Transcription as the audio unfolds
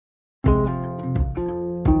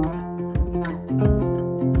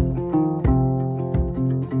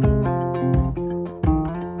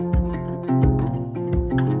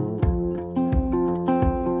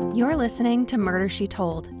listening to Murder, She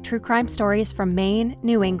Told, true crime stories from Maine,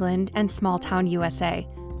 New England, and small-town USA.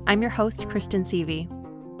 I'm your host, Kristen Seavey.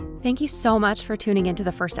 Thank you so much for tuning into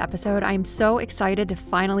the first episode. I'm so excited to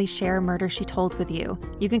finally share Murder, She Told with you.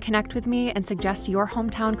 You can connect with me and suggest your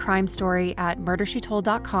hometown crime story at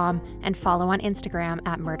murdershetold.com and follow on Instagram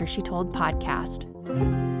at Murder, She Told Podcast.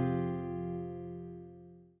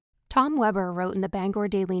 Tom Weber wrote in the Bangor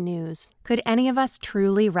Daily News, "Could any of us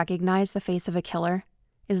truly recognize the face of a killer?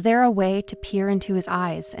 Is there a way to peer into his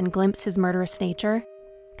eyes and glimpse his murderous nature?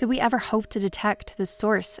 Could we ever hope to detect the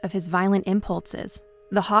source of his violent impulses?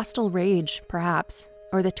 The hostile rage, perhaps,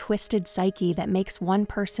 or the twisted psyche that makes one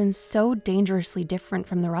person so dangerously different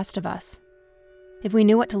from the rest of us? If we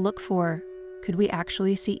knew what to look for, could we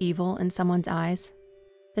actually see evil in someone's eyes?"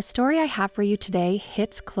 The story I have for you today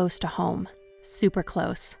hits close to home, super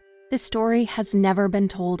close. This story has never been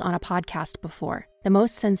told on a podcast before. The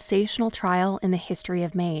most sensational trial in the history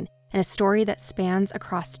of Maine, and a story that spans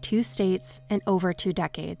across 2 states and over 2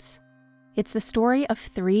 decades. It's the story of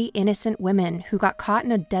 3 innocent women who got caught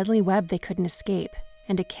in a deadly web they couldn't escape,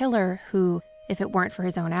 and a killer who, if it weren't for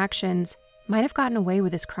his own actions, might have gotten away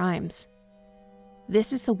with his crimes.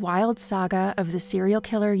 This is the wild saga of the serial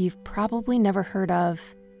killer you've probably never heard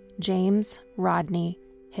of, James Rodney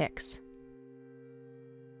Hicks.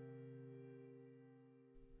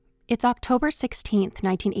 It's October 16th,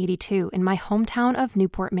 1982, in my hometown of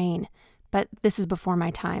Newport, Maine, but this is before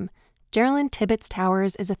my time. Geraldine Tibbetts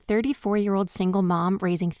Towers is a 34-year-old single mom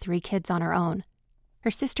raising 3 kids on her own.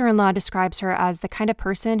 Her sister-in-law describes her as the kind of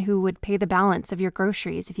person who would pay the balance of your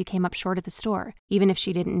groceries if you came up short at the store, even if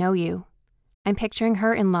she didn't know you. I'm picturing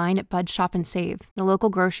her in line at Bud's Shop and Save, the local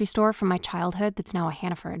grocery store from my childhood that's now a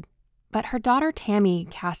Hannaford. But her daughter Tammy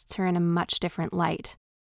casts her in a much different light.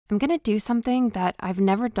 I'm going to do something that I've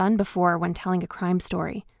never done before when telling a crime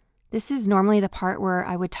story. This is normally the part where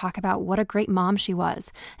I would talk about what a great mom she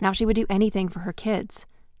was and how she would do anything for her kids.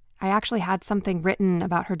 I actually had something written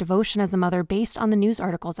about her devotion as a mother based on the news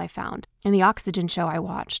articles I found and the Oxygen show I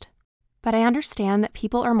watched. But I understand that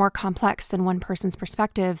people are more complex than one person's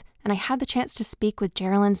perspective, and I had the chance to speak with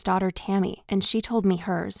Geraldine's daughter Tammy, and she told me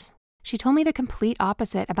hers. She told me the complete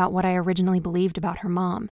opposite about what I originally believed about her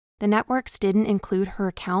mom. The networks didn't include her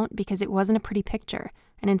account because it wasn't a pretty picture,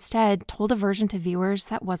 and instead told a version to viewers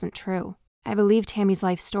that wasn't true. I believe Tammy's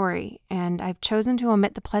life story, and I've chosen to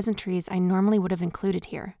omit the pleasantries I normally would have included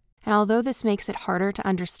here. And although this makes it harder to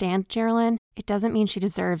understand Geraldine, it doesn't mean she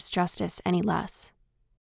deserves justice any less.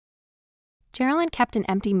 Geraldine kept an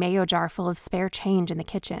empty mayo jar full of spare change in the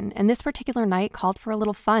kitchen, and this particular night called for a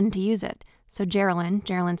little fun to use it. So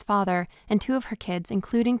Geraldine's father, and 2 of her kids,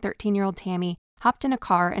 including 13-year-old Tammy, hopped in a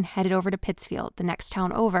car and headed over to Pittsfield, the next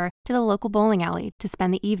town over, to the local bowling alley to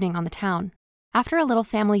spend the evening on the town. After a little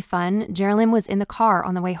family fun, Geraldine was in the car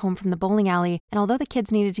on the way home from the bowling alley, and although the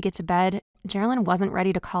kids needed to get to bed, Geraldine wasn't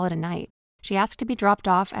ready to call it a night. She asked to be dropped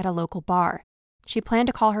off at a local bar. She planned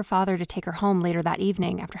to call her father to take her home later that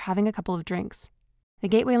evening after having a couple of drinks. The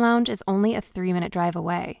Gateway Lounge is only a 3-minute drive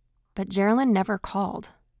away, but Geraldine never called.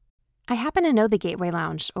 I happen to know the Gateway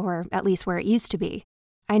Lounge, or at least where it used to be.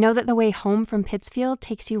 I know that the way home from Pittsfield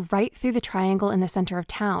takes you right through the triangle in the center of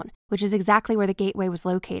town, which is exactly where the Gateway was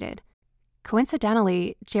located.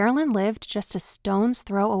 Coincidentally, Geraldine lived just a stone's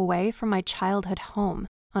throw away from my childhood home,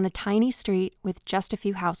 on a tiny street with just a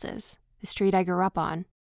few houses, the street I grew up on.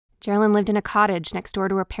 Geraldine lived in a cottage next door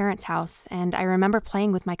to her parents' house, and I remember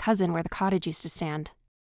playing with my cousin where the cottage used to stand.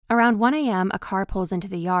 Around 1 a.m., a car pulls into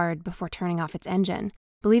the yard before turning off its engine.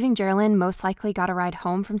 Believing Geraldine most likely got a ride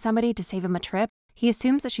home from somebody to save him a trip, he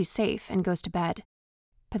assumes that she's safe and goes to bed.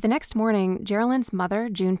 But the next morning, Geraldine's mother,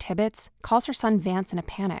 June Tibbetts, calls her son Vance in a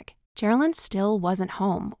panic. Geraldine still wasn't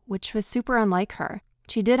home, which was super unlike her.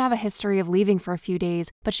 She did have a history of leaving for a few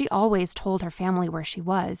days, but she always told her family where she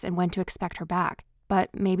was and when to expect her back. But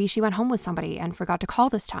maybe she went home with somebody and forgot to call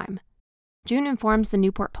this time. June informs the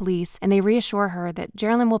Newport police, and they reassure her that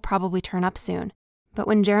Geraldine will probably turn up soon. But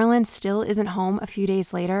when Geraldine still isn't home a few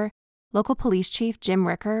days later, local police chief Jim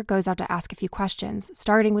Ricker goes out to ask a few questions,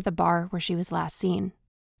 starting with the bar where she was last seen.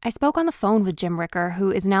 I spoke on the phone with Jim Ricker,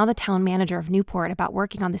 who is now the town manager of Newport, about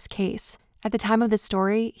working on this case. At the time of this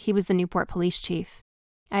story, he was the Newport police chief.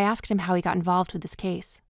 I asked him how he got involved with this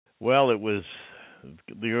case. Well, it was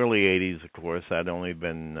the early 80s, of course. I'd only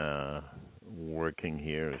been working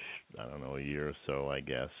here, I don't know, a year or so, I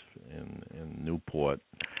guess, in Newport.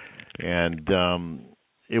 And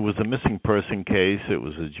it was a missing person case. It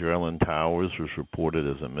was a Geraldine Towers was reported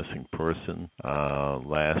as a missing person,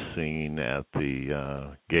 last seen at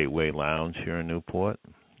the Gateway Lounge here in Newport,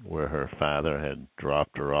 where her father had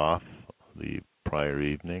dropped her off the prior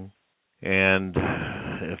evening. And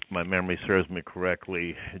if my memory serves me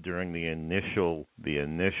correctly, during the initial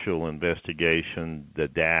investigation, the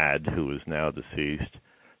dad, who is now deceased,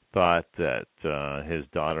 thought that his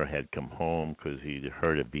daughter had come home because he'd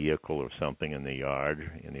heard a vehicle or something in the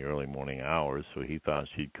yard in the early morning hours, so he thought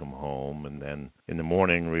she'd come home, and then in the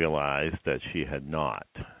morning realized that she had not.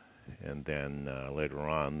 And then later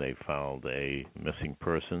on, they filed a missing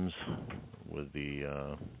persons with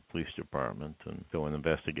the police department, and so an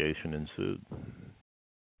investigation ensued.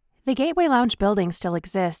 The Gateway Lounge building still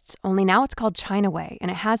exists, only now it's called Chinaway,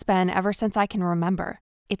 and it has been ever since I can remember.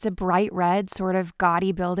 It's a bright red, sort of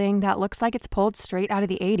gaudy building that looks like it's pulled straight out of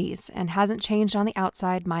the 80s and hasn't changed on the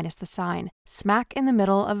outside minus the sign, smack in the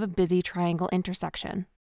middle of a busy triangle intersection.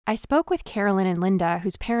 I spoke with Carolyn and Linda,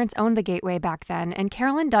 whose parents owned the Gateway back then, and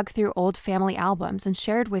Carolyn dug through old family albums and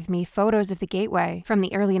shared with me photos of the Gateway from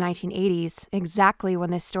the early 1980s, exactly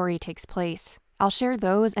when this story takes place. I'll share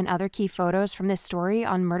those and other key photos from this story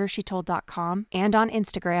on MurderSheTold.com and on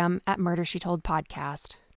Instagram at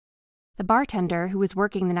MurderSheToldPodcast. The bartender who was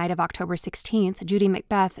working the night of October 16th, Judy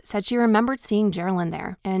Macbeth, said she remembered seeing Geraldine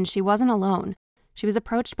there, and she wasn't alone. She was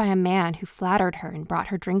approached by a man who flattered her and brought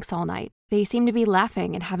her drinks all night. They seemed to be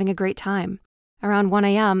laughing and having a great time. Around 1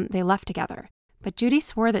 a.m., they left together, but Judy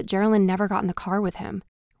swore that Geraldine never got in the car with him.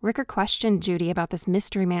 Ricker questioned Judy about this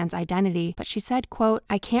mystery man's identity, but she said, quote,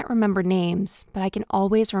 "I can't remember names, but I can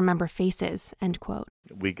always remember faces," end quote.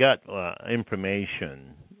 We got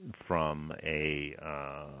information from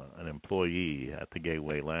an employee at the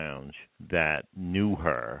Gateway Lounge that knew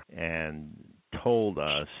her and told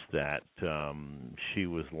us that she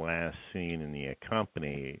was last seen in the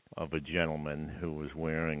company of a gentleman who was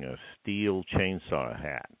wearing a steel chainsaw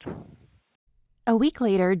hat. A week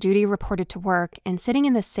later, Judy reported to work, and sitting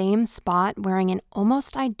in the same spot wearing an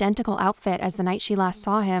almost identical outfit as the night she last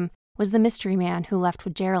saw him was the mystery man who left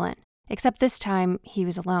with Geraldine, except this time he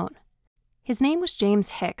was alone. His name was James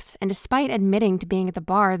Hicks, and despite admitting to being at the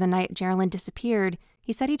bar the night Geraldine disappeared,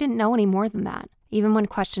 he said he didn't know any more than that, even when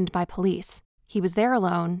questioned by police. He was there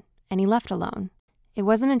alone, and he left alone. It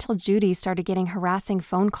wasn't until Judy started getting harassing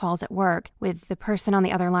phone calls at work, with the person on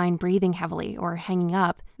the other line breathing heavily or hanging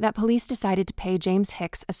up, that police decided to pay James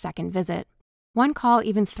Hicks a second visit. One call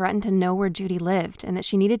even threatened to know where Judy lived and that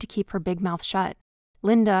she needed to keep her big mouth shut.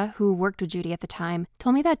 Linda, who worked with Judy at the time,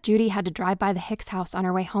 told me that Judy had to drive by the Hicks house on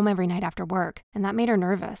her way home every night after work, and that made her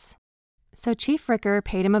nervous. So Chief Ricker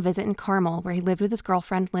paid him a visit in Carmel, where he lived with his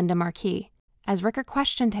girlfriend, Linda Marquis. As Ricker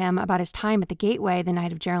questioned him about his time at the Gateway the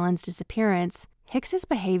night of Geraldine's disappearance, Hicks's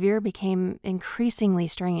behavior became increasingly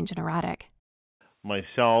strange and erratic.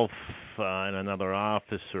 Myself and another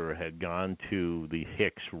officer had gone to the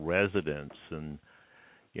Hicks residence, and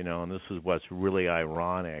and this is what's really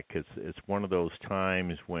ironic. It's one of those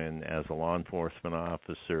times when, as a law enforcement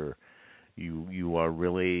officer, you are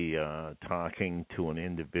really talking to an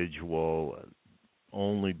individual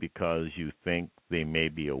only because you think they may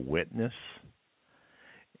be a witness.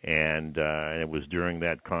 And it was during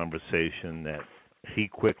that conversation that he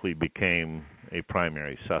quickly became a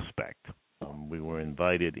primary suspect. We were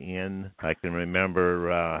invited in. I can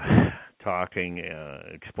remember talking,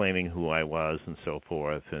 explaining who I was and so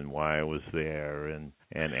forth and why I was there, and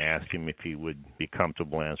asked him if he would be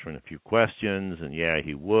comfortable answering a few questions, and yeah,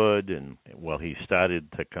 he would. And well, he started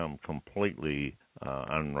to come completely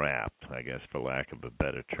unwrapped, I guess, for lack of a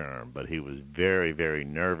better term. But he was very, very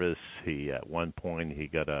nervous. At one point, he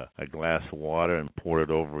got a glass of water and poured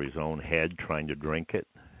it over his own head, trying to drink it.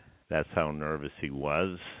 That's how nervous he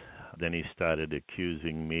was. Then he started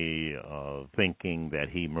accusing me of thinking that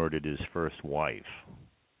he murdered his first wife.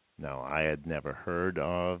 Now, I had never heard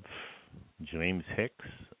of James Hicks,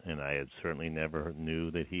 and I had certainly never knew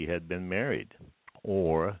that he had been married,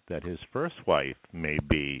 or that his first wife may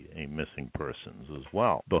be a missing persons as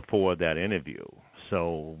well before that interview.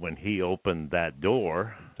 So when he opened that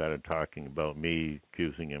door, started talking about me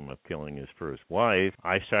accusing him of killing his first wife,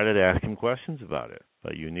 I started asking questions about it.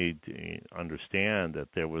 But you need to understand that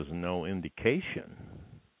there was no indication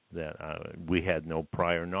that we had no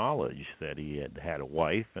prior knowledge that he had had a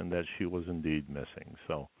wife and that she was indeed missing.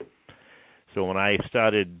 So when I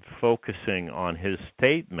started focusing on his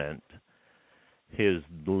statement, his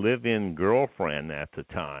live-in girlfriend at the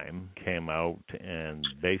time came out and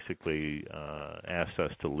basically asked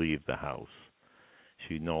us to leave the house.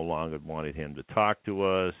 She no longer wanted him to talk to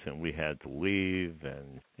us, and we had to leave.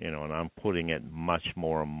 And and I'm putting it much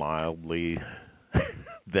more mildly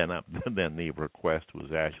than the request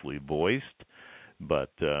was actually voiced. But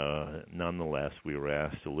nonetheless, we were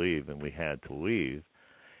asked to leave, and we had to leave.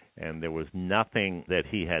 And there was nothing that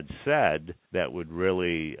he had said that would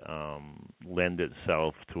really lend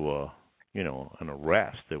itself to an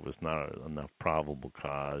arrest. There was not enough probable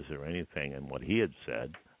cause or anything in what he had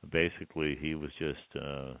said. Basically, he was just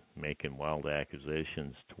making wild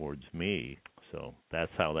accusations towards me. So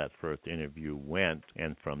that's how that first interview went.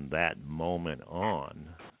 And from that moment on,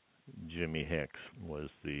 Jimmy Hicks was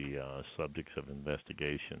the subject of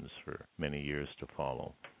investigations for many years to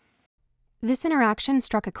follow. This interaction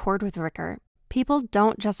struck a chord with Ricker. People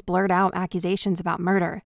don't just blurt out accusations about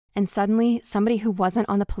murder. And suddenly, somebody who wasn't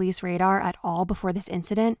on the police radar at all before this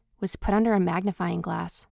incident was put under a magnifying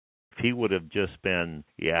glass. If he would have just been,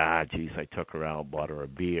 I took her out, bought her a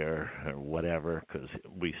beer or whatever, because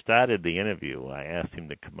we started the interview. I asked him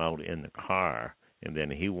to come out in the car, and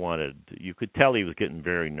then you could tell he was getting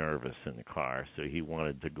very nervous in the car, so he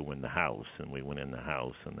wanted to go in the house, and we went in the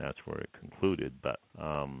house, and that's where it concluded. But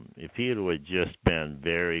if he had just been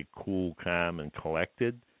very cool, calm, and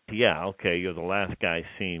collected, okay, you're the last guy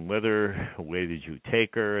seen with her, where did you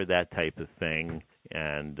take her, that type of thing,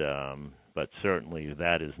 and but certainly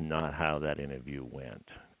that is not how that interview went.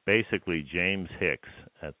 Basically, James Hicks,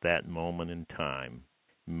 at that moment in time,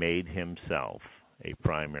 made himself a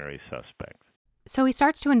primary suspect. So he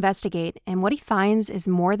starts to investigate, and what he finds is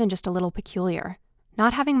more than just a little peculiar.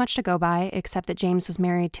 Not having much to go by, except that James was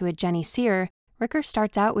married to a Jenny Sear, Ricker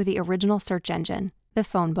starts out with the original search engine, the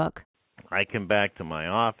phone book. I come back to my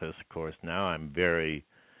office, of course. Now I'm very,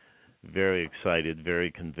 very excited,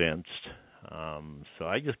 very convinced. So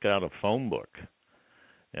I just got out a phone book,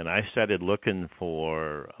 and I started looking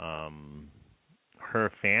for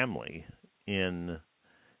her family in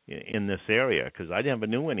this area, because I never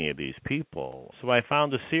knew any of these people. So I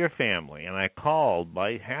found the Sear family, and I called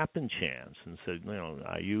by happen chance and said,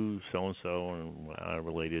 are you so-and-so, and I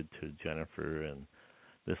related to Jennifer? And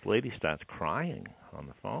this lady starts crying on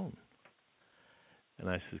the phone. And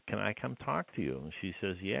I said, can I come talk to you? And she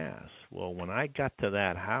says, yes. Well, when I got to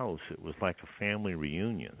that house, it was like a family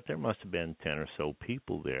reunion. There must have been 10 or so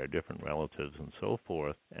people there, different relatives and so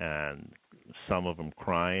forth, and some of them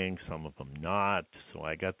crying, some of them not. So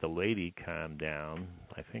I got the lady calmed down.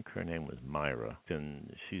 I think her name was Myra.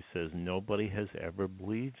 And she says, nobody has ever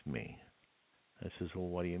believed me. I says, well,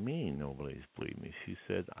 what do you mean nobody's believed me? She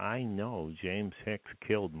said, I know James Hicks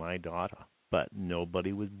killed my daughter, but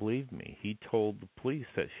nobody would believe me. He told the police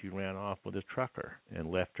that she ran off with a trucker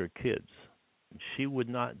and left her kids. She would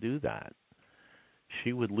not do that.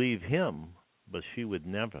 She would leave him, but she would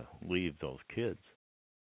never leave those kids.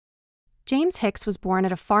 James Hicks was born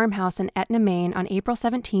at a farmhouse in Etna, Maine on April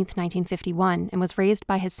 17, 1951, and was raised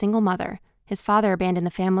by his single mother. His father abandoned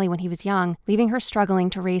the family when he was young, leaving her struggling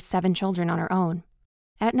to raise 7 children on her own.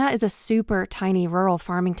 Etna is a super tiny rural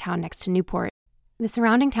farming town next to Newport. The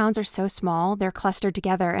surrounding towns are so small, they're clustered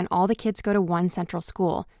together, and all the kids go to one central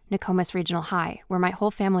school, Nokomis Regional High, where my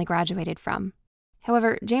whole family graduated from.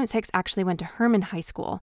 However, James Hicks actually went to Herman High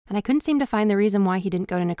School, and I couldn't seem to find the reason why he didn't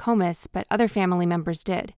go to Nokomis, but other family members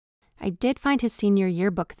did. I did find his senior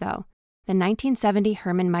yearbook, though, the 1970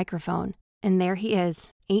 Herman microphone, and there he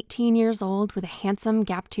is, 18 years old with a handsome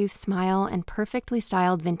gap-toothed smile and perfectly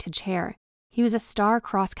styled vintage hair. He was a star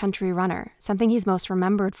cross-country runner, something he's most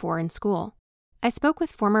remembered for in school. I spoke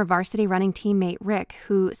with former varsity running teammate Rick,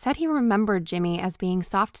 who said he remembered Jimmy as being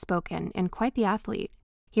soft-spoken and quite the athlete.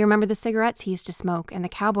 He remembered the cigarettes he used to smoke and the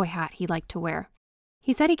cowboy hat he liked to wear.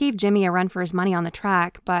 He said he gave Jimmy a run for his money on the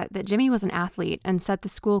track, but that Jimmy was an athlete and set the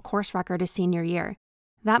school course record his senior year.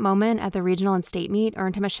 That moment at the regional and state meet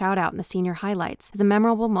earned him a shout-out in the senior highlights as a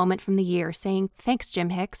memorable moment from the year, saying, "Thanks, Jim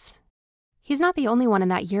Hicks." He's not the only one in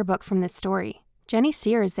that yearbook from this story. Jenny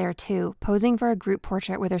Sear is there too, posing for a group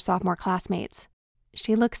portrait with her sophomore classmates.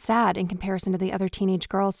 She looks sad in comparison to the other teenage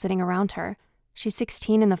girls sitting around her. She's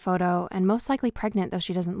 16 in the photo and most likely pregnant, though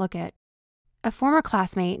she doesn't look it. A former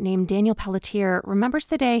classmate named Daniel Pelletier remembers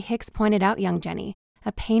the day Hicks pointed out young Jenny,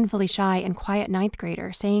 a painfully shy and quiet 9th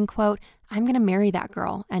grader, saying, quote, "I'm going to marry that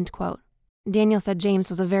girl," end quote. Daniel said James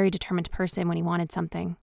was a very determined person when he wanted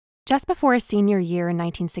something. Just before his senior year in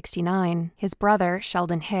 1969, his brother,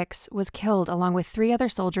 Sheldon Hicks, was killed along with 3 other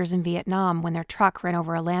soldiers in Vietnam when their truck ran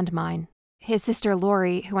over a landmine. His sister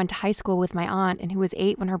Lori, who went to high school with my aunt and who was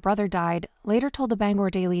 8 when her brother died, later told the Bangor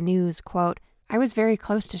Daily News, quote, "I was very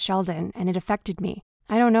close to Sheldon and it affected me.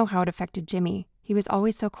 I don't know how it affected Jimmy. He was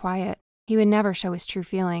always so quiet. He would never show his true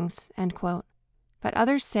feelings," end quote. But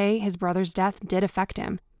others say his brother's death did affect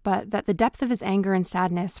him, but that the depth of his anger and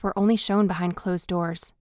sadness were only shown behind closed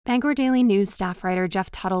doors. Bangor Daily News staff writer Jeff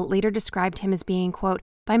Tuttle later described him as being, quote,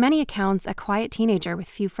 "by many accounts, a quiet teenager with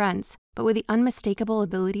few friends, but with the unmistakable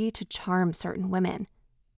ability to charm certain women."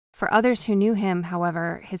 For others who knew him,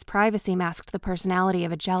 however, his privacy masked the personality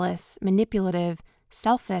of a jealous, manipulative,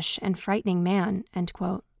 selfish, and frightening man, end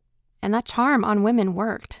quote. and that charm on women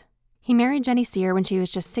worked. He married Jenny Sear when she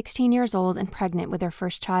was just 16 years old and pregnant with their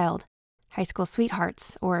first child. High school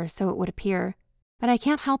sweethearts, or so it would appear. But I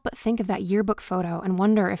can't help but think of that yearbook photo and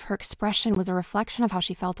wonder if her expression was a reflection of how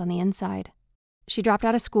she felt on the inside. She dropped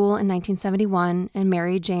out of school in 1971 and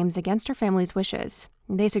married James against her family's wishes.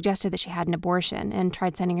 They suggested that she had an abortion and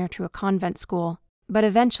tried sending her to a convent school. But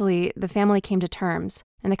eventually, the family came to terms,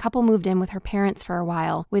 and the couple moved in with her parents for a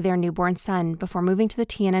while with their newborn son before moving to the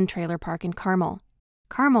TNN trailer park in Carmel.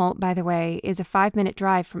 Carmel, by the way, is a 5-minute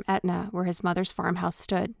drive from Etna, where his mother's farmhouse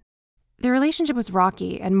stood. Their relationship was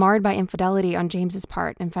rocky and marred by infidelity on James's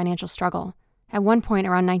part and financial struggle. At one point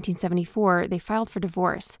around 1974, they filed for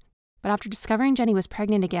divorce. But after discovering Jenny was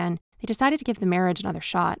pregnant again, they decided to give the marriage another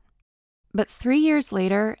shot. But 3 years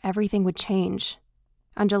later, everything would change.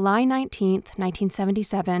 On July 19,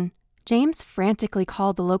 1977, James frantically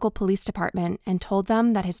called the local police department and told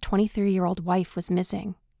them that his 23-year-old wife was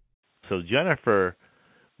missing. So Jennifer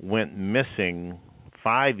went missing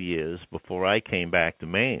 5 years before I came back to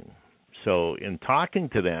Maine. So in talking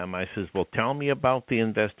to them, I says, well, tell me about the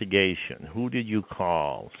investigation. Who did you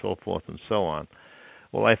call? So forth and so on.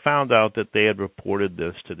 Well, I found out that they had reported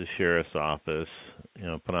this to the sheriff's office,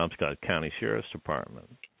 Penobscot County Sheriff's Department.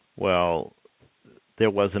 Well, there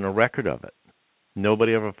wasn't a record of it.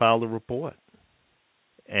 Nobody ever filed a report.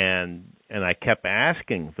 And I kept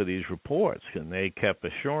asking for these reports, and they kept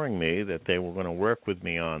assuring me that they were going to work with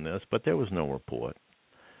me on this, but there was no report.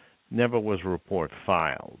 Never was a report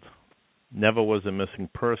filed. Never was a missing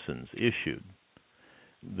persons issued.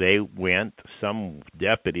 Some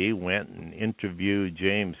deputy went and interviewed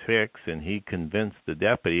James Hicks, and he convinced the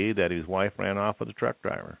deputy that his wife ran off with a truck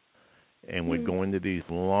driver, and would go into these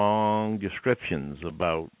long descriptions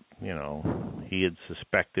about, he had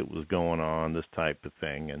suspected was going on, this type of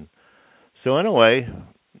thing. And so anyway,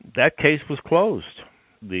 that case was closed.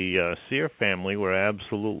 The Sear family were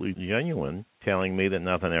absolutely genuine, telling me that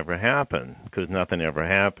nothing ever happened, because nothing ever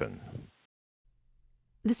happened.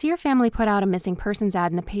 The Sear family put out a missing persons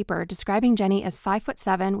ad in the paper describing Jenny as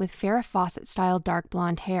 5'7" with Farrah Fawcett-style dark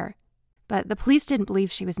blonde hair. But the police didn't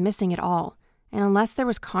believe she was missing at all, and unless there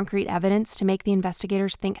was concrete evidence to make the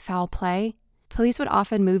investigators think foul play, police would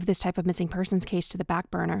often move this type of missing persons case to the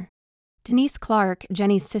back burner. Denise Clark,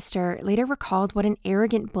 Jenny's sister, later recalled what an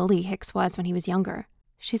arrogant bully Hicks was when he was younger.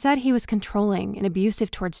 She said he was controlling and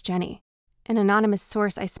abusive towards Jenny. An anonymous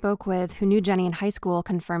source I spoke with who knew Jenny in high school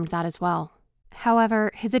confirmed that as well.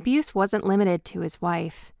 However, his abuse wasn't limited to his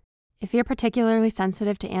wife. If you're particularly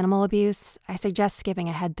sensitive to animal abuse, I suggest skipping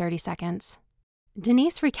ahead 30 seconds.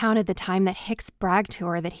 Denise recounted the time that Hicks bragged to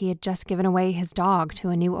her that he had just given away his dog to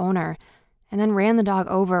a new owner, and then ran the dog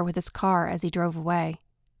over with his car as he drove away.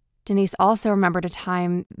 Denise also remembered a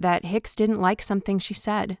time that Hicks didn't like something she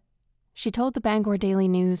said. She told the Bangor Daily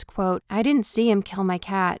News, quote, "I didn't see him kill my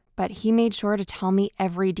cat, but he made sure to tell me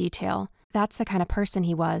every detail. That's the kind of person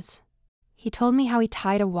he was. He told me how he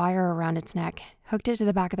tied a wire around its neck, hooked it to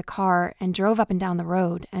the back of the car, and drove up and down the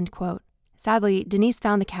road," end quote. Sadly, Denise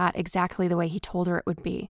found the cat exactly the way he told her it would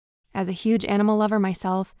be. As a huge animal lover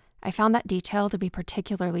myself, I found that detail to be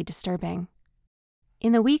particularly disturbing.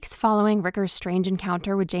 In the weeks following Ricker's strange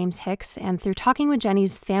encounter with James Hicks, and through talking with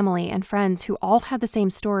Jenny's family and friends who all had the same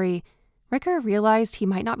story, Ricker realized he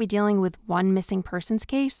might not be dealing with one missing persons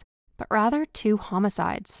case, but rather 2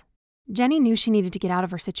 homicides. Jenny knew she needed to get out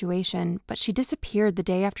of her situation, but she disappeared the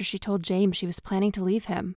day after she told James she was planning to leave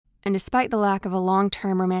him. And despite the lack of a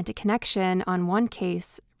long-term romantic connection on one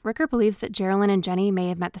case, Ricker believes that Geraldine and Jenny may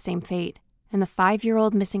have met the same fate, and the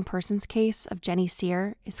 5-year-old missing persons case of Jenny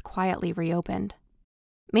Sear is quietly reopened.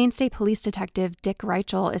 Maine State Police Detective Dick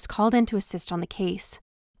Reichel is called in to assist on the case.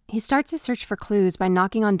 He starts his search for clues by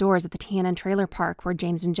knocking on doors at the TNN trailer park where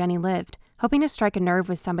James and Jenny lived, hoping to strike a nerve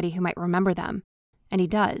with somebody who might remember them. And he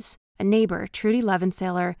does. A neighbor, Trudy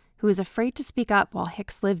Levensaler, who was afraid to speak up while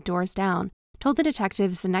Hicks lived doors down, told the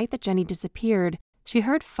detectives the night that Jenny disappeared, she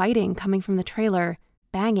heard fighting coming from the trailer,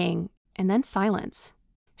 banging, and then silence.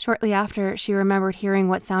 Shortly after, she remembered hearing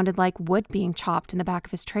what sounded like wood being chopped in the back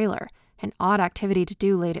of his trailer, an odd activity to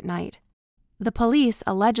do late at night. The police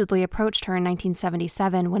allegedly approached her in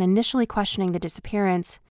 1977 when initially questioning the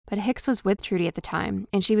disappearance, but Hicks was with Trudy at the time,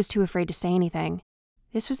 and she was too afraid to say anything.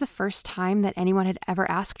 This was the first time that anyone had ever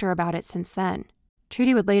asked her about it since then.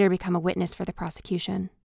 Trudy would later become a witness for the prosecution.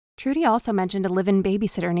 Trudy also mentioned a live-in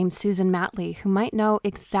babysitter named Susan Matley who might know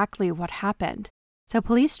exactly what happened. So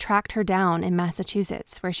police tracked her down in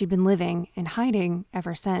Massachusetts, where she'd been living and hiding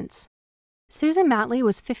ever since. Susan Matley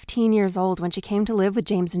was 15 years old when she came to live with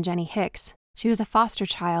James and Jenny Hicks. She was a foster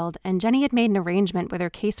child, and Jenny had made an arrangement with her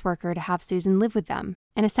caseworker to have Susan live with them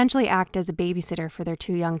and essentially act as a babysitter for their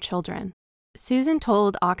 2 young children. Susan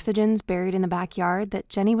told Oxygens buried in the backyard that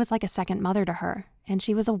Jenny was like a second mother to her, and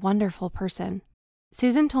she was a wonderful person.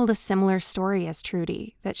 Susan told a similar story as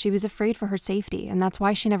Trudy, that she was afraid for her safety, and that's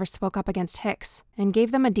why she never spoke up against Hicks, and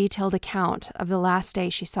gave them a detailed account of the last day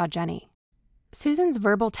she saw Jenny. Susan's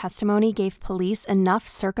verbal testimony gave police enough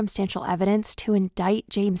circumstantial evidence to indict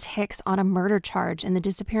James Hicks on a murder charge in the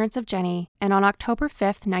disappearance of Jenny, and on October 5,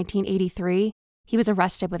 1983, he was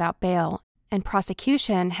arrested without bail, and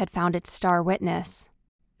prosecution had found its star witness.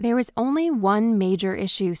 There was only one major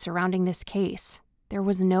issue surrounding this case. There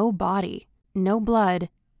was no body, no blood,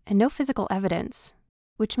 and no physical evidence,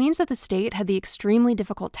 which means that the state had the extremely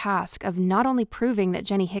difficult task of not only proving that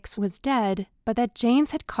Jenny Hicks was dead, but that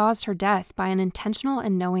James had caused her death by an intentional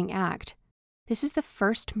and knowing act. This is the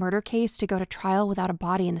first murder case to go to trial without a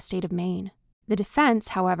body in the state of Maine. The defense,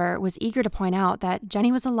 however, was eager to point out that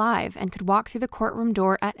Jenny was alive and could walk through the courtroom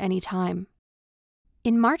door at any time.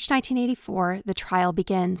 In March 1984, the trial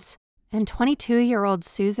begins, and 22-year-old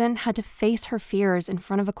Susan had to face her fears in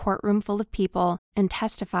front of a courtroom full of people and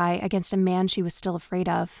testify against a man she was still afraid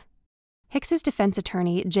of. Hicks's defense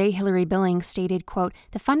attorney, J. Hillary Billings, stated, quote,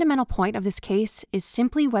 "The fundamental point of this case is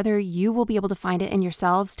simply whether you will be able to find it in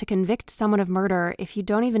yourselves to convict someone of murder if you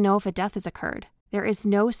don't even know if a death has occurred. There is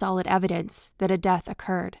no solid evidence that a death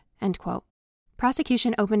occurred," end quote.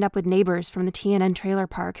 Prosecution opened up with neighbors from the TNN trailer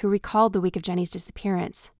park who recalled the week of Jenny's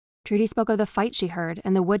disappearance. Trudy spoke of the fight she heard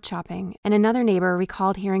and the wood chopping, and another neighbor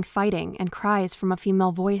recalled hearing fighting and cries from a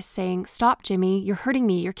female voice saying, "Stop, Jimmy, you're hurting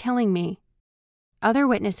me, you're killing me." Other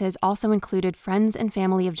witnesses also included friends and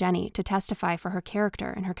family of Jenny to testify for her character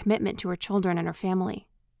and her commitment to her children and her family.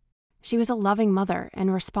 She was a loving mother and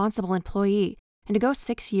a responsible employee, and to go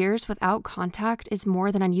 6 years without contact is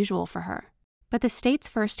more than unusual for her. But the state's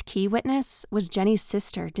first key witness was Jenny's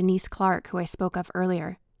sister, Denise Clark, who I spoke of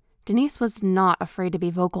earlier. Denise was not afraid to be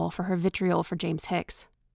vocal for her vitriol for James Hicks.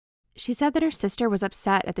 She said that her sister was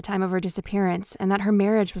upset at the time of her disappearance and that her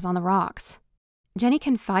marriage was on the rocks. Jenny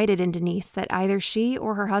confided in Denise that either she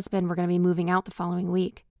or her husband were going to be moving out the following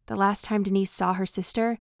week. The last time Denise saw her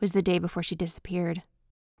sister was the day before she disappeared.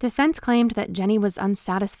 Defense claimed that Jenny was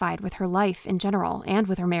unsatisfied with her life in general and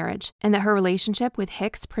with her marriage, and that her relationship with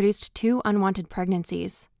Hicks produced 2 unwanted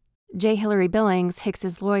pregnancies. J. Hillary Billings,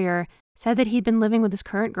 Hicks's lawyer, said that he'd been living with his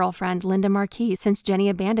current girlfriend, Linda Marquis, since Jenny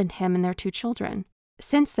abandoned him and their 2 children.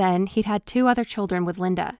 Since then, he'd had 2 other children with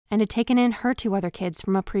Linda and had taken in her 2 other kids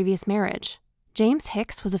from a previous marriage. James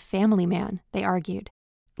Hicks was a family man, they argued.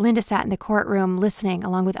 Linda sat in the courtroom listening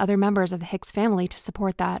along with other members of the Hicks family to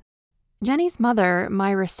support that. Jenny's mother,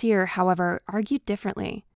 Myra Sear, however, argued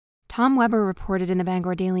differently. Tom Weber reported in the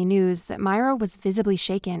Bangor Daily News that Myra was visibly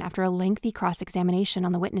shaken after a lengthy cross-examination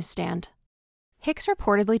on the witness stand. Hicks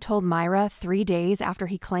reportedly told Myra 3 days after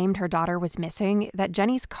he claimed her daughter was missing that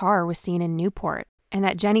Jenny's car was seen in Newport, and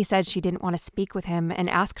that Jenny said she didn't want to speak with him and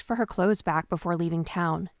asked for her clothes back before leaving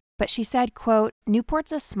town. But she said, quote,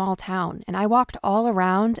 "Newport's a small town, and I walked all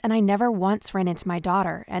around and I never once ran into my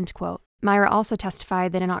daughter," end quote. Myra also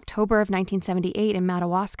testified that in October of 1978 in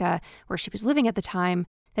Madawaska, where she was living at the time,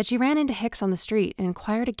 that she ran into Hicks on the street and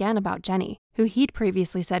inquired again about Jenny, who he'd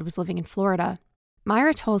previously said was living in Florida.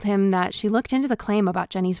 Myra told him that she looked into the claim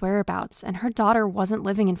about Jenny's whereabouts and her daughter wasn't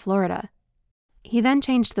living in Florida. He then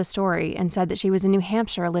changed the story and said that she was in New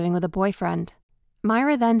Hampshire living with a boyfriend.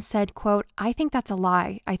 Myra then said, quote, "I think that's a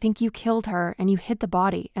lie. I think you killed her and you hid the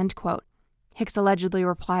body," end quote. Hicks allegedly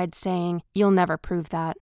replied saying, "You'll never prove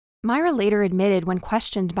that." Myra later admitted when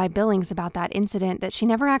questioned by Billings about that incident that she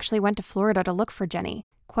never actually went to Florida to look for Jenny.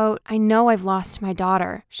 Quote, "I know I've lost my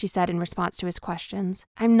daughter," she said in response to his questions.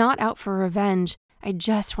 "I'm not out for revenge. I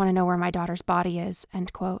just want to know where my daughter's body is,"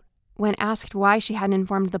 end quote. When asked why she hadn't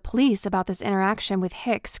informed the police about this interaction with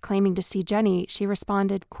Hicks claiming to see Jenny, she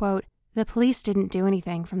responded, quote, "The police didn't do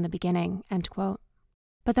anything from the beginning," end quote.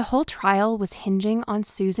 But the whole trial was hinging on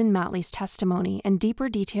Susan Matley's testimony and deeper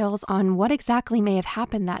details on what exactly may have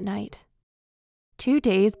happened that night. 2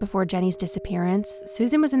 days before Jenny's disappearance,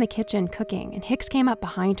 Susan was in the kitchen cooking, and Hicks came up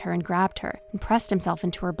behind her and grabbed her and pressed himself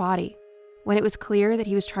into her body. When it was clear that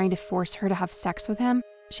he was trying to force her to have sex with him,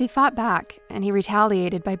 she fought back, and he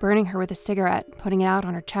retaliated by burning her with a cigarette, putting it out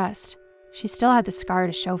on her chest. She still had the scar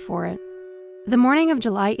to show for it. The morning of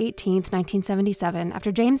July 18th, 1977,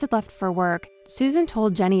 after James had left for work, Susan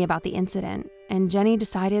told Jenny about the incident, and Jenny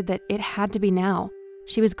decided that it had to be now.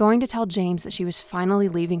 She was going to tell James that she was finally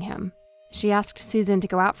leaving him. She asked Susan to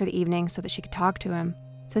go out for the evening so that she could talk to him.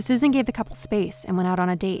 So Susan gave the couple space and went out on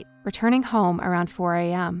a date, returning home around 4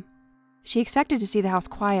 a.m. She expected to see the house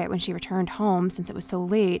quiet when she returned home since it was so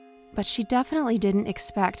late, but she definitely didn't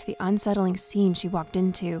expect the unsettling scene she walked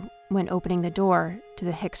into when opening the door to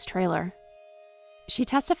the Hicks trailer. She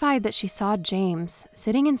testified that she saw James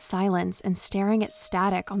sitting in silence and staring at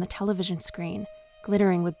static on the television screen,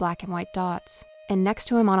 glittering with black and white dots. And next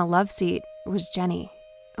to him on a love seat was Jenny.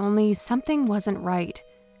 Only something wasn't right.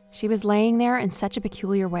 She was laying there in such a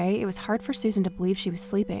peculiar way, it was hard for Susan to believe she was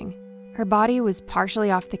sleeping. Her body was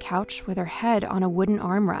partially off the couch with her head on a wooden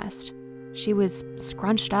armrest. She was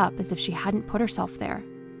scrunched up as if she hadn't put herself there.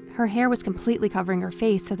 Her hair was completely covering her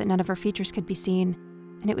face so that none of her features could be seen,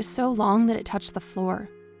 and it was so long that it touched the floor.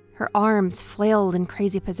 Her arms flailed in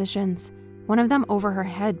crazy positions, one of them over her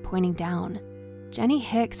head pointing down. Jenny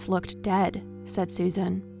Hicks looked dead, said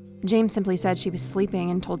Susan. James simply said she was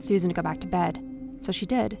sleeping and told Susan to go back to bed, so she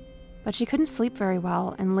did. But she couldn't sleep very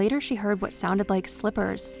well, and later she heard what sounded like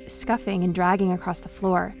slippers scuffing and dragging across the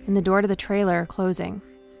floor, and the door to the trailer closing.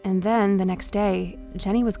 And then, the next day,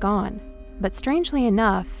 Jenny was gone. But strangely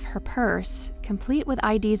enough, her purse, complete with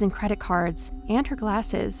IDs and credit cards, and her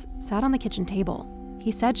glasses, sat on the kitchen table.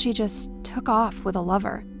 He said she just took off with a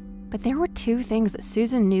lover. But there were two things that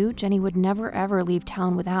Susan knew Jenny would never ever leave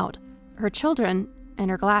town without: her children and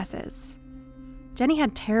her glasses. Jenny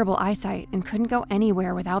had terrible eyesight and couldn't go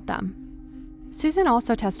anywhere without them. Susan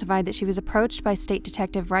also testified that she was approached by State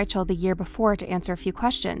Detective Reichel the year before to answer a few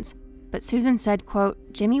questions, but Susan said, quote,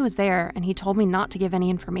 "Jimmy was there and he told me not to give any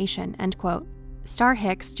information," end quote. Star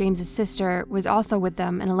Hicks, James's sister, was also with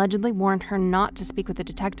them and allegedly warned her not to speak with the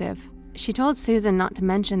detective. She told Susan not to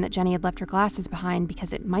mention that Jenny had left her glasses behind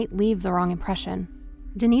because it might leave the wrong impression.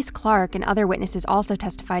 Denise Clark and other witnesses also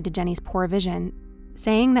testified to Jenny's poor vision,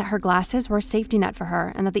 saying that her glasses were a safety net for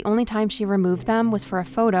her and that the only time she removed them was for a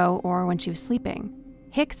photo or when she was sleeping.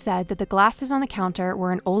 Hicks said that the glasses on the counter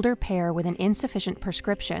were an older pair with an insufficient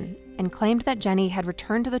prescription and claimed that Jenny had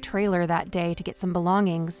returned to the trailer that day to get some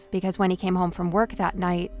belongings because when he came home from work that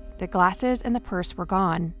night, the glasses and the purse were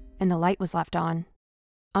gone and the light was left on.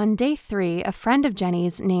 On day 3, a friend of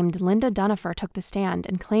Jenny's named Linda Dunifer took the stand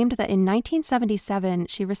and claimed that in 1977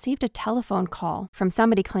 she received a telephone call from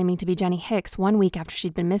somebody claiming to be Jenny Hicks 1 week after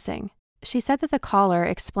she'd been missing. She said that the caller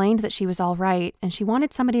explained that she was all right and she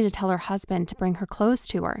wanted somebody to tell her husband to bring her clothes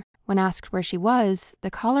to her. When asked where she was,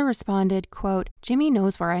 the caller responded, quote, "Jimmy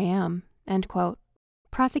knows where I am," end quote.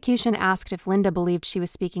 Prosecution asked if Linda believed she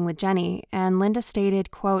was speaking with Jenny, and Linda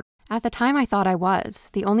stated, quote, "At the time I thought I was.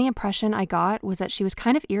 The only impression I got was that she was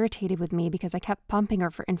kind of irritated with me because I kept pumping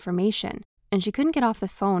her for information, and she couldn't get off the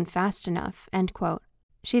phone fast enough," end quote.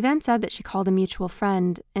 She then said that she called a mutual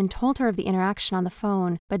friend and told her of the interaction on the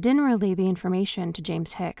phone, but didn't relay the information to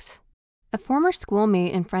James Hicks. A former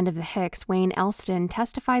schoolmate and friend of the Hicks, Wayne Elston,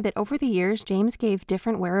 testified that over the years, James gave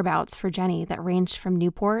different whereabouts for Jenny that ranged from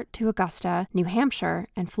Newport to Augusta, New Hampshire,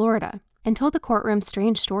 and Florida, and told the courtroom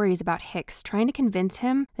strange stories about Hicks trying to convince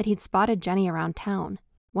him that he'd spotted Jenny around town.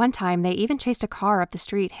 One time, they even chased a car up the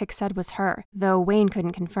street Hicks said was her, though Wayne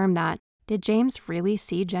couldn't confirm that. Did James really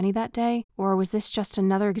see Jenny that day, or was this just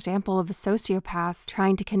another example of a sociopath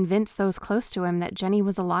trying to convince those close to him that Jenny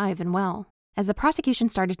was alive and well? As the prosecution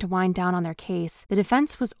started to wind down on their case, the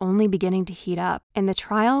defense was only beginning to heat up, and the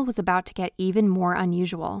trial was about to get even more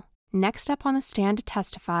unusual. Next up on the stand to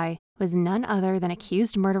testify was none other than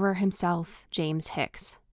accused murderer himself, James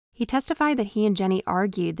Hicks. He testified that he and Jenny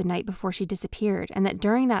argued the night before she disappeared, and that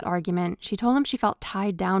during that argument, she told him she felt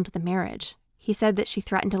tied down to the marriage. He said that she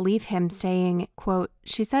threatened to leave him, saying, quote,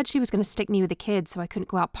 "She said she was going to stick me with the kids so I couldn't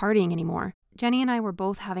go out partying anymore. Jenny and I were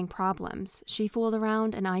both having problems. She fooled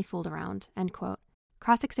around and I fooled around," end quote.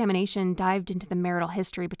 Cross-examination dived into the marital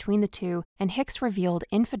history between the two, and Hicks revealed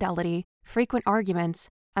infidelity, frequent arguments,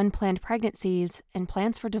 unplanned pregnancies, and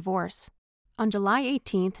plans for divorce. On July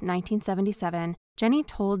 18, 1977, Jenny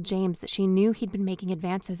told James that she knew he'd been making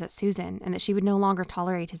advances at Susan and that she would no longer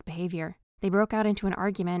tolerate his behavior. They broke out into an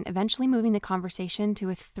argument, eventually moving the conversation to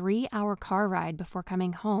a 3-hour car ride before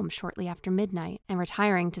coming home shortly after midnight and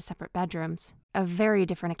retiring to separate bedrooms. A very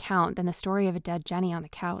different account than the story of a dead Jenny on the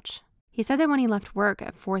couch. He said that when he left work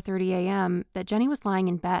at 4:30 a.m., that Jenny was lying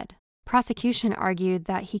in bed. Prosecution argued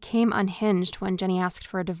that he came unhinged when Jenny asked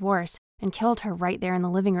for a divorce and killed her right there in the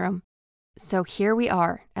living room. So here we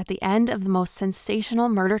are, at the end of the most sensational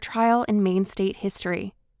murder trial in Maine state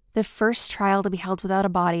history. The first trial to be held without a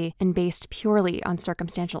body and based purely on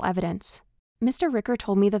circumstantial evidence. Mr. Ricker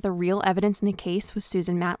told me that the real evidence in the case was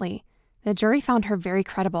Susan Matley. The jury found her very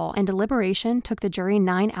credible, and deliberation took the jury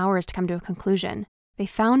 9 hours to come to a conclusion. They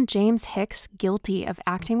found James Hicks guilty of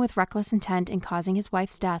acting with reckless intent in causing his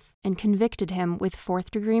wife's death and convicted him with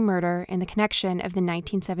 4th-degree murder in the connection of the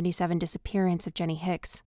 1977 disappearance of Jenny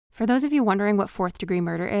Hicks. For those of you wondering what fourth-degree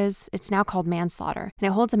murder is, it's now called manslaughter, and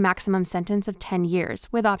it holds a maximum sentence of 10 years,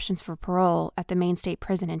 with options for parole at the Maine State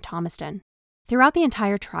Prison in Thomaston. Throughout the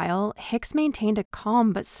entire trial, Hicks maintained a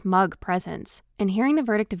calm but smug presence, and hearing the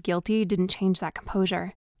verdict of guilty didn't change that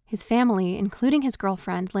composure. His family, including his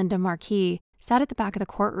girlfriend, Linda Marquis, sat at the back of the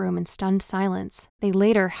courtroom in stunned silence. They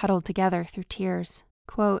later huddled together through tears.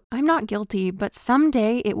 Quote, "I'm not guilty, but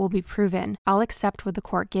someday it will be proven. I'll accept what the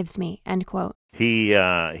court gives me," end quote. He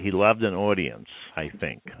loved an audience, I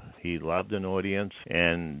think. He loved an audience,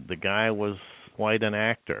 and the guy was quite an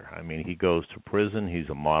actor. I mean, he goes to prison. He's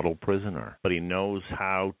a model prisoner, but he knows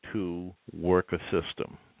how to work a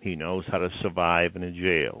system. He knows how to survive in a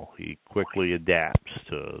jail. He quickly adapts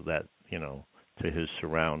to that, to his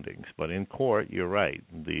surroundings. But in court, you're right.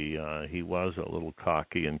 He was a little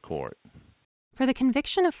cocky in court. For the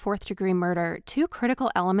conviction of fourth-degree murder, two critical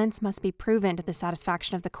elements must be proven to the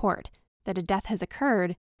satisfaction of the court: that a death has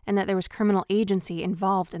occurred and that there was criminal agency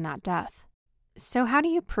involved in that death. So how do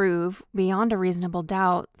you prove, beyond a reasonable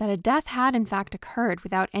doubt, that a death had in fact occurred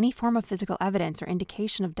without any form of physical evidence or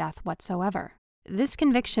indication of death whatsoever? This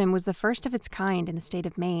conviction was the first of its kind in the state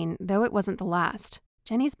of Maine, though it wasn't the last.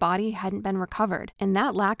 Jenny's body hadn't been recovered, and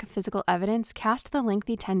that lack of physical evidence cast the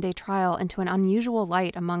lengthy 10-day trial into an unusual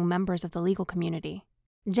light among members of the legal community.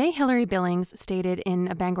 J. Hillary Billings stated in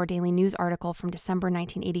a Bangor Daily News article from December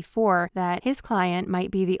 1984 that his client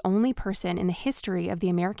might be the only person in the history of the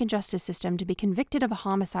American justice system to be convicted of a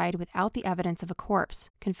homicide without the evidence of a corpse,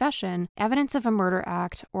 confession, evidence of a murder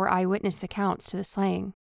act, or eyewitness accounts to the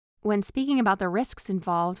slaying. When speaking about the risks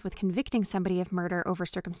involved with convicting somebody of murder over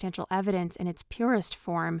circumstantial evidence in its purest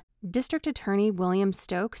form, District Attorney William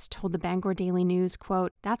Stokes told the Bangor Daily News,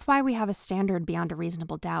 quote, "That's why we have a standard beyond a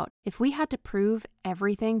reasonable doubt. If we had to prove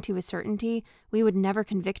everything to a certainty, we would never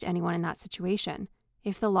convict anyone in that situation.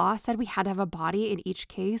 If the law said we had to have a body in each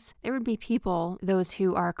case, there would be people, those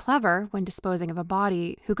who are clever when disposing of a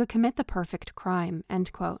body, who could commit the perfect crime,"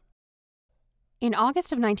 end quote. In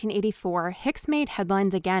August of 1984, Hicks made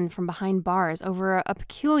headlines again from behind bars over a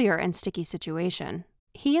peculiar and sticky situation.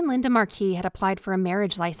 He and Linda Marquis had applied for a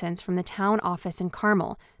marriage license from the town office in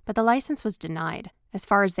Carmel, but the license was denied. As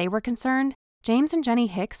far as they were concerned, James and Jenny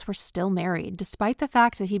Hicks were still married, despite the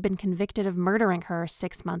fact that he'd been convicted of murdering her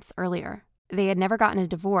 6 months earlier. They had never gotten a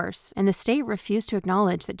divorce, and the state refused to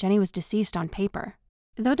acknowledge that Jenny was deceased on paper.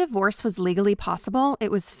 Though divorce was legally possible,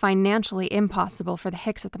 it was financially impossible for the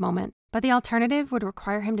Hicks at the moment. But the alternative would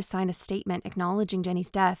require him to sign a statement acknowledging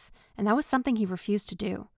Jenny's death, and that was something he refused to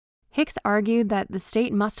do. Hicks argued that the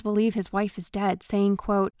state must believe his wife is dead, saying,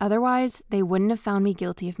 quote, "Otherwise, they wouldn't have found me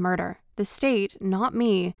guilty of murder. The state, not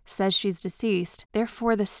me, says she's deceased.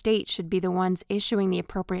 Therefore, the state should be the ones issuing the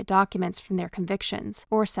appropriate documents from their convictions,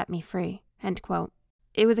 or set me free," end quote.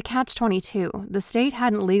 It was a catch-22. The state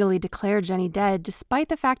hadn't legally declared Jenny dead despite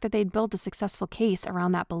the fact that they'd built a successful case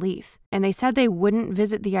around that belief. And they said they wouldn't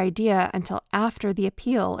visit the idea until after the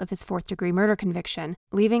appeal of his fourth-degree murder conviction,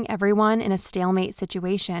 leaving everyone in a stalemate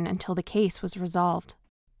situation until the case was resolved.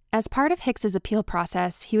 As part of Hicks's appeal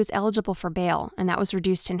process, he was eligible for bail, and that was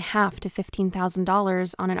reduced in half to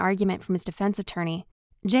 $15,000 on an argument from his defense attorney.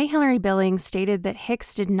 J. Hillary Billings stated that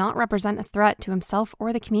Hicks did not represent a threat to himself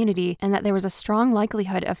or the community and that there was a strong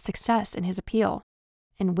likelihood of success in his appeal.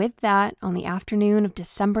 And with that, on the afternoon of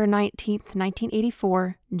December 19th,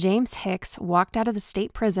 1984, James Hicks walked out of the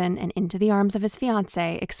state prison and into the arms of his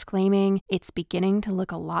fiancée, exclaiming, "It's beginning to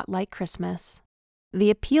look a lot like Christmas."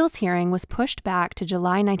 The appeals hearing was pushed back to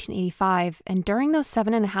July 1985, and during those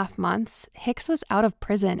 7.5 months, Hicks was out of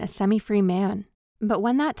prison a semi-free man. But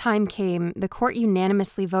when that time came, the court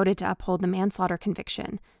unanimously voted to uphold the manslaughter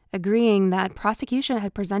conviction, agreeing that prosecution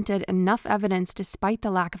had presented enough evidence despite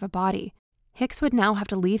the lack of a body. Hicks would now have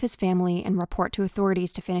to leave his family and report to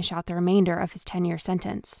authorities to finish out the remainder of his 10-year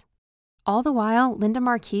sentence. All the while, Linda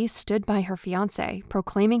Marquis stood by her fiancé,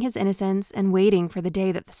 proclaiming his innocence and waiting for the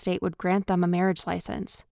day that the state would grant them a marriage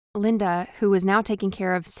license. Linda, who was now taking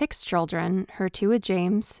care of 6 children, her 2 with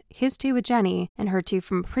James, his 2 with Jenny, and her 2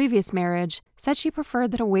 from a previous marriage, said she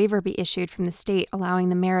preferred that a waiver be issued from the state allowing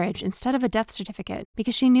the marriage instead of a death certificate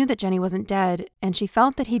because she knew that Jenny wasn't dead and she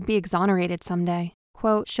felt that he'd be exonerated someday.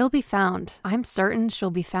 Quote, "She'll be found. I'm certain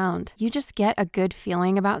she'll be found. You just get a good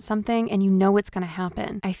feeling about something and you know it's going to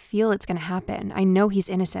happen. I feel it's going to happen. I know he's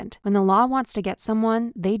innocent. When the law wants to get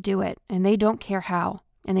someone, they do it, and they don't care how,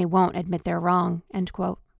 and they won't admit they're wrong," end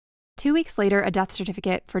quote. 2 weeks later, a death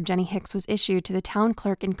certificate for Jenny Hicks was issued to the town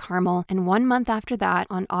clerk in Carmel, and 1 month after that,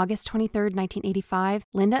 on August 23, 1985,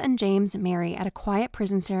 Linda and James marry at a quiet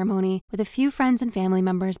prison ceremony with a few friends and family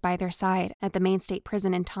members by their side at the Maine State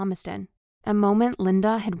Prison in Thomaston, a moment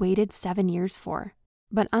Linda had waited 7 years for.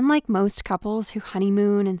 But unlike most couples who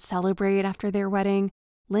honeymoon and celebrate after their wedding,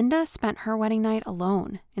 Linda spent her wedding night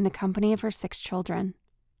alone in the company of her 6 children.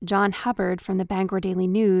 John Hubbard from the Bangor Daily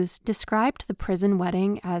News described the prison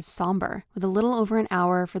wedding as somber, with a little over an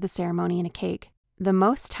hour for the ceremony and a cake. The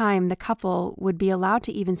most time the couple would be allowed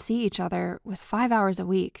to even see each other was 5 hours a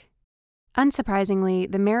week.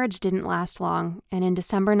 Unsurprisingly, the marriage didn't last long, and in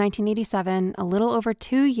December 1987, a little over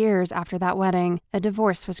 2 years after that wedding, a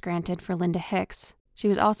divorce was granted for Linda Hicks. She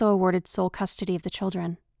was also awarded sole custody of the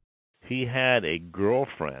children. He had a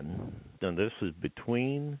girlfriend, and this is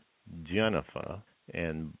between Jennifer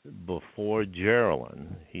and before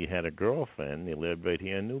Geraldine. He had a girlfriend. They lived right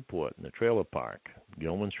here in Newport in the trailer park,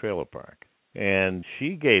 Gilman's Trailer Park. And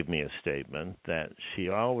she gave me a statement that she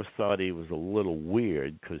always thought he was a little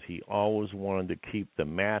weird because he always wanted to keep the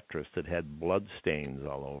mattress that had blood stains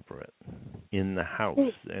all over it in the house.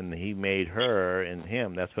 And he made her and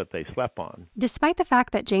him, that's what they slept on. Despite the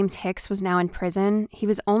fact that James Hicks was now in prison, he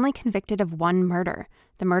was only convicted of one murder,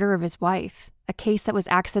 the murder of his wife, a case that was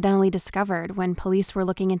accidentally discovered when police were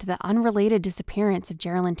looking into the unrelated disappearance of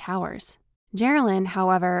Geraldine Towers. Geraldine,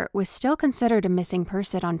 however, was still considered a missing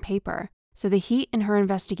person on paper, so the heat in her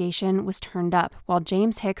investigation was turned up while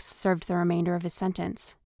James Hicks served the remainder of his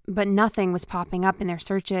sentence. But nothing was popping up in their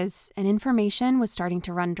searches, and information was starting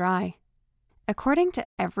to run dry. According to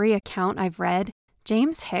every account I've read,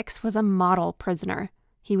 James Hicks was a model prisoner.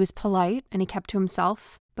 He was polite and he kept to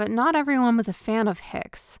himself, but not everyone was a fan of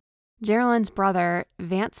Hicks. Geraldine's brother,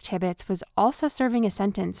 Vance Tibbets, was also serving a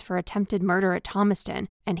sentence for attempted murder at Thomaston,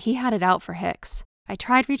 and he had it out for Hicks. I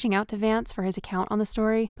tried reaching out to Vance for his account on the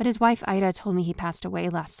story, but his wife Ida told me he passed away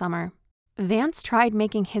last summer. Vance tried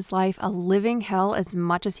making his life a living hell as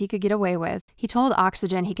much as he could get away with. He told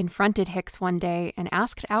Oxygen he confronted Hicks one day and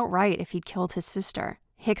asked outright if he'd killed his sister.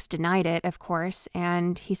 Hicks denied it, of course,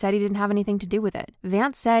 and he said he didn't have anything to do with it.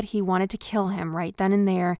 Vance said he wanted to kill him right then and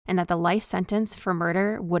there, and that the life sentence for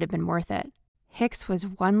murder would have been worth it. Hicks was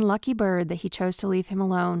one lucky bird that he chose to leave him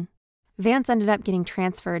alone. Vance ended up getting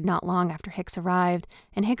transferred not long after Hicks arrived,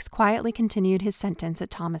 and Hicks quietly continued his sentence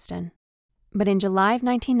at Thomaston. But in July of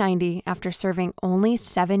 1990, after serving only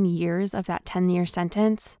 7 years of that 10-year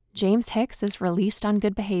sentence, James Hicks is released on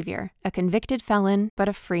good behavior, a convicted felon, but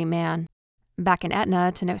a free man. Back in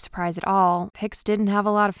Etna, to no surprise at all, Hicks didn't have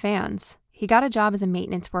a lot of fans. He got a job as a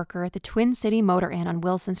maintenance worker at the Twin City Motor Inn on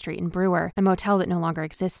Wilson Street in Brewer, a motel that no longer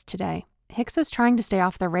exists today. Hicks was trying to stay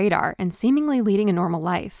off the radar and seemingly leading a normal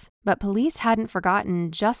life, but police hadn't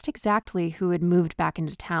forgotten just exactly who had moved back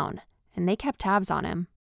into town, and they kept tabs on him.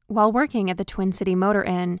 While working at the Twin City Motor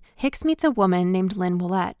Inn, Hicks meets a woman named Lynn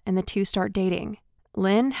Willette, and the two start dating.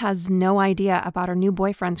 Lynn has no idea about her new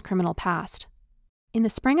boyfriend's criminal past. In the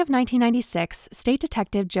spring of 1996, State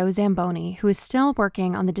Detective Joe Zamboni, who is still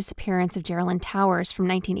working on the disappearance of Geraldine Towers from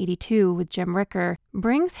 1982 with Jim Ricker,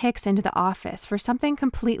 brings Hicks into the office for something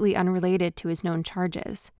completely unrelated to his known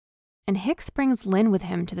charges. And Hicks brings Lynn with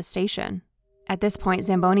him to the station. At this point,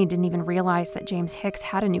 Zamboni didn't even realize that James Hicks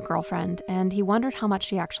had a new girlfriend, and he wondered how much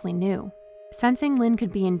she actually knew. Sensing Lynn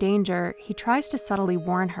could be in danger, he tries to subtly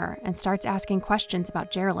warn her and starts asking questions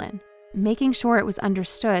about Geraldine, making sure it was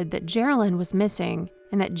understood that Geraldine was missing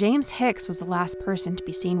and that James Hicks was the last person to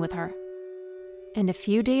be seen with her. And a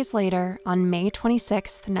few days later, on May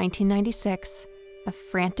 26, 1996, a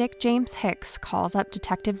frantic James Hicks calls up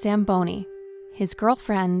Detective Zamboni. His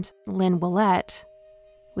girlfriend, Lynn Willette,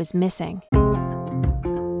 was missing.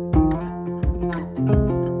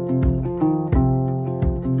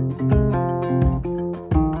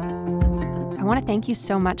 I want to thank you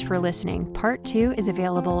so much for listening. Part 2 is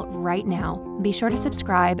available right now. Be sure to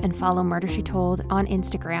subscribe and follow Murder, She Told on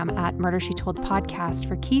Instagram at Murder, She Told Podcast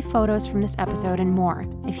for key photos from this episode and more.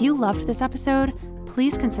 If you loved this episode,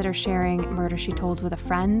 please consider sharing Murder, She Told with a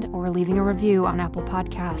friend or leaving a review on Apple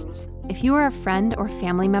Podcasts. If you are a friend or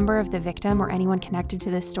family member of the victim or anyone connected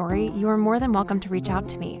to this story, you are more than welcome to reach out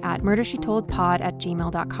to me at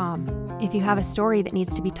murdershetoldpod@gmail.com. If you have a story that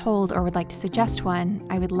needs to be told or would like to suggest one,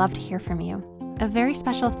 I would love to hear from you. A very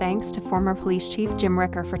special thanks to former Police Chief Jim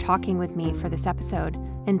Ricker for talking with me for this episode,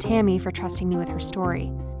 and Tammy for trusting me with her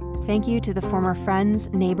story. Thank you to the former friends,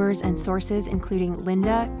 neighbors, and sources including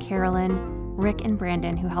Linda, Carolyn, Rick, and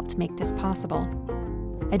Brandon who helped make this possible.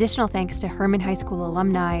 Additional thanks to Herman High School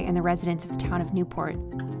alumni and the residents of the town of Newport.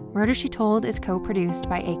 Murder, She Told is co-produced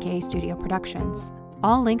by AKA Studio Productions.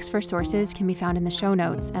 All links for sources can be found in the show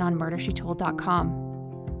notes and on murdershetold.com.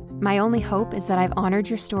 My only hope is that I've honored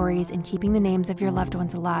your stories in keeping the names of your loved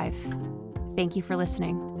ones alive. Thank you for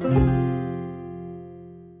listening.